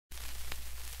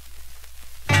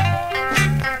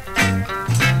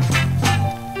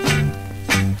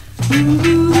She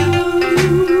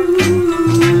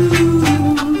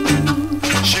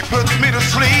puts me to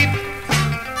sleep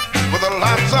with a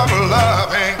lots of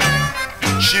loving.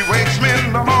 She wakes me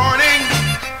in the morning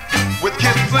with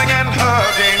kissing and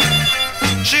hugging.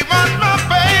 She washes my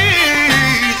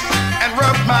face and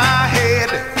rubs my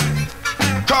head,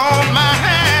 comb my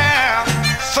hair,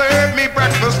 serve me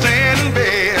breakfast in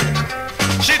bed.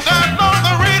 She turns on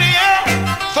the radio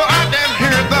so I can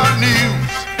hear the news.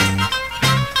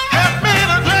 Help me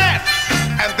to dress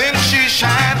and then she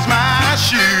shines my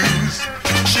shoes.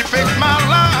 She fixed my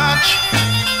lunch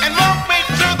and walked me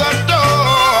to the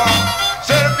door.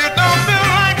 Said if you don't feel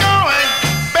like going,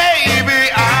 baby,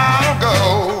 I'll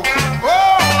go.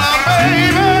 Oh, now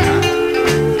baby,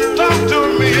 talk to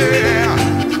me,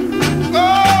 yeah.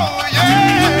 Oh,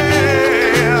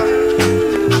 yeah.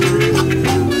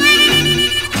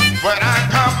 When I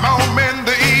come home in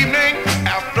the evening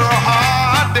after a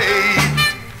hard day,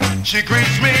 she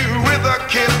greets me with a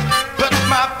kiss, puts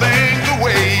my things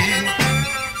away.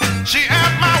 She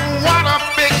has my water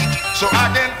fixed so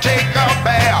I can take a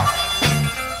bath.